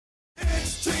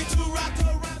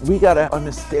We gotta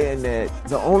understand that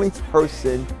the only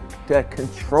person that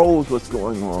controls what's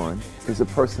going on is the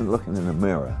person looking in the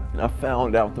mirror. And I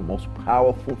found out the most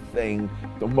powerful thing,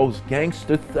 the most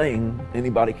gangster thing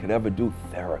anybody could ever do,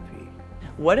 therapy.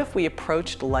 What if we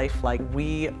approached life like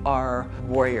we are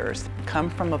warriors, come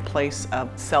from a place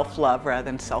of self-love rather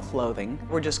than self-loathing?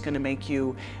 We're just gonna make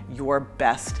you your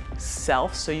best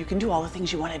self so you can do all the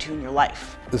things you wanna do in your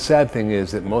life. The sad thing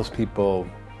is that most people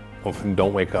often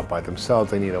don't wake up by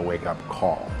themselves. They need a wake-up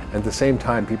call. At the same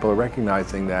time, people are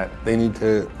recognizing that they need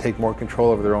to take more control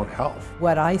over their own health.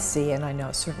 What I see, and I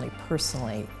know certainly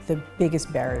personally, the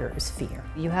biggest barrier is fear.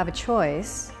 You have a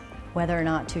choice whether or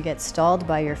not to get stalled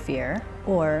by your fear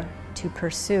or to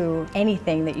pursue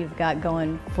anything that you've got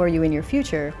going for you in your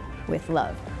future with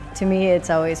love. To me,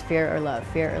 it's always fear or love,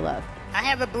 fear or love. I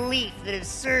have a belief that has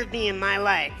served me in my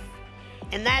life,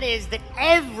 and that is that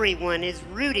everyone is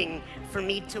rooting for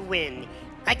me to win.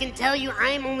 I can tell you I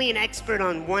am only an expert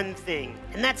on one thing,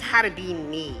 and that's how to be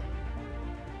me.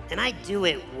 And I do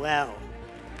it well.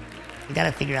 You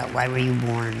gotta figure out, why were you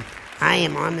born? I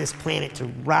am on this planet to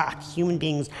rock human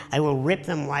beings. I will rip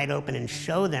them wide open and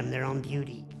show them their own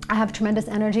beauty. I have tremendous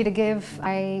energy to give.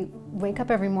 I wake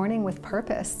up every morning with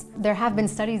purpose. There have been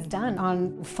studies done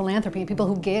on philanthropy, people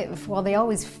who give. Well, they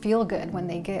always feel good when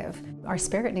they give. Our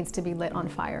spirit needs to be lit on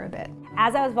fire a bit.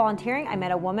 As I was volunteering, I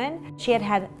met a woman. She had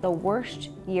had the worst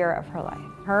year of her life.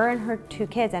 Her and her 2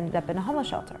 kids ended up in a homeless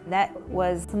shelter. That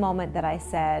was the moment that I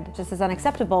said, just as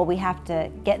unacceptable, we have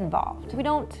to get involved. We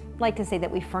don't like to say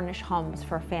that we furnish homes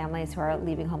for families who are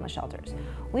leaving homeless shelters.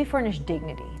 We furnish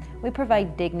dignity. We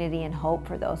provide dignity and hope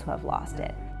for those who have lost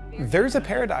it. There's a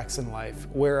paradox in life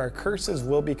where our curses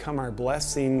will become our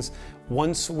blessings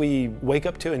once we wake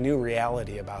up to a new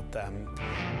reality about them.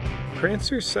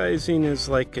 Prancercising is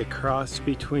like a cross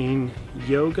between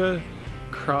yoga,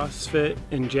 CrossFit,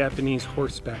 and Japanese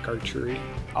horseback archery.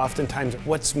 Oftentimes,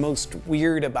 what's most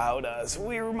weird about us,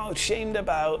 we're most shamed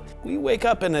about, we wake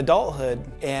up in adulthood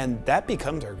and that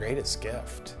becomes our greatest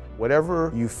gift.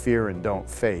 Whatever you fear and don't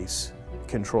face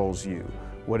controls you.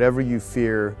 Whatever you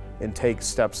fear and take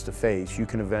steps to face, you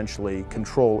can eventually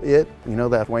control it. You know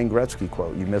that Wayne Gretzky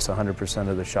quote, you miss 100%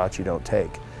 of the shots you don't take.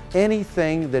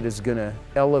 Anything that is going to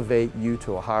elevate you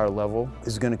to a higher level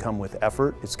is going to come with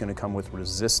effort, it's going to come with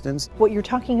resistance. What you're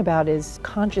talking about is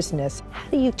consciousness. How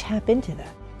do you tap into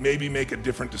that? Maybe make a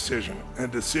different decision.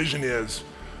 And the decision is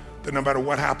that no matter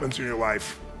what happens in your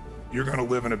life, you're going to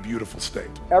live in a beautiful state.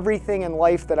 Everything in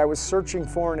life that I was searching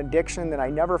for, an addiction that I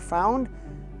never found,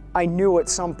 I knew at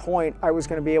some point I was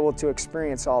going to be able to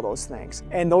experience all those things.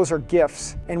 And those are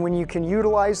gifts. And when you can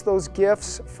utilize those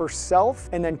gifts for self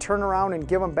and then turn around and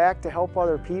give them back to help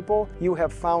other people, you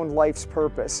have found life's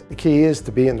purpose. The key is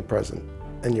to be in the present,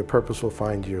 and your purpose will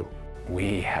find you.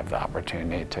 We have the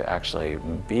opportunity to actually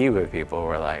be with people who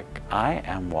are like, I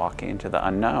am walking into the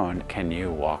unknown. Can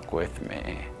you walk with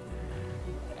me?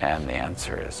 And the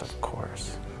answer is, of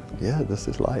course. Yeah, this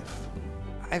is life.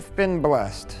 I've been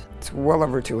blessed. It's well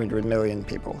over 200 million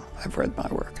people have read my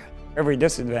work. Every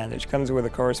disadvantage comes with a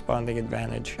corresponding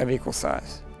advantage of equal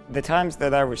size. The times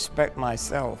that I respect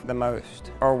myself the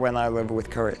most are when I live with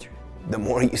courage. The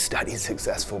more you study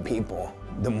successful people,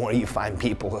 the more you find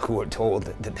people who are told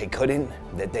that they couldn't,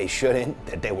 that they shouldn't,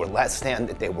 that they were less than,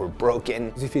 that they were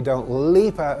broken. If you don't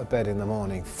leap out of bed in the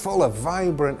morning full of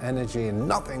vibrant energy and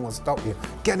nothing will stop you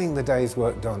getting the day's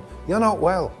work done, you're not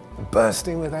well.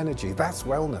 Bursting with energy, that's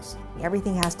wellness.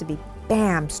 Everything has to be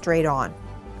bam, straight on.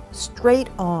 Straight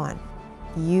on.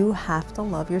 You have to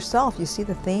love yourself. You see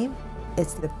the theme?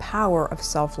 It's the power of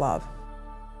self-love.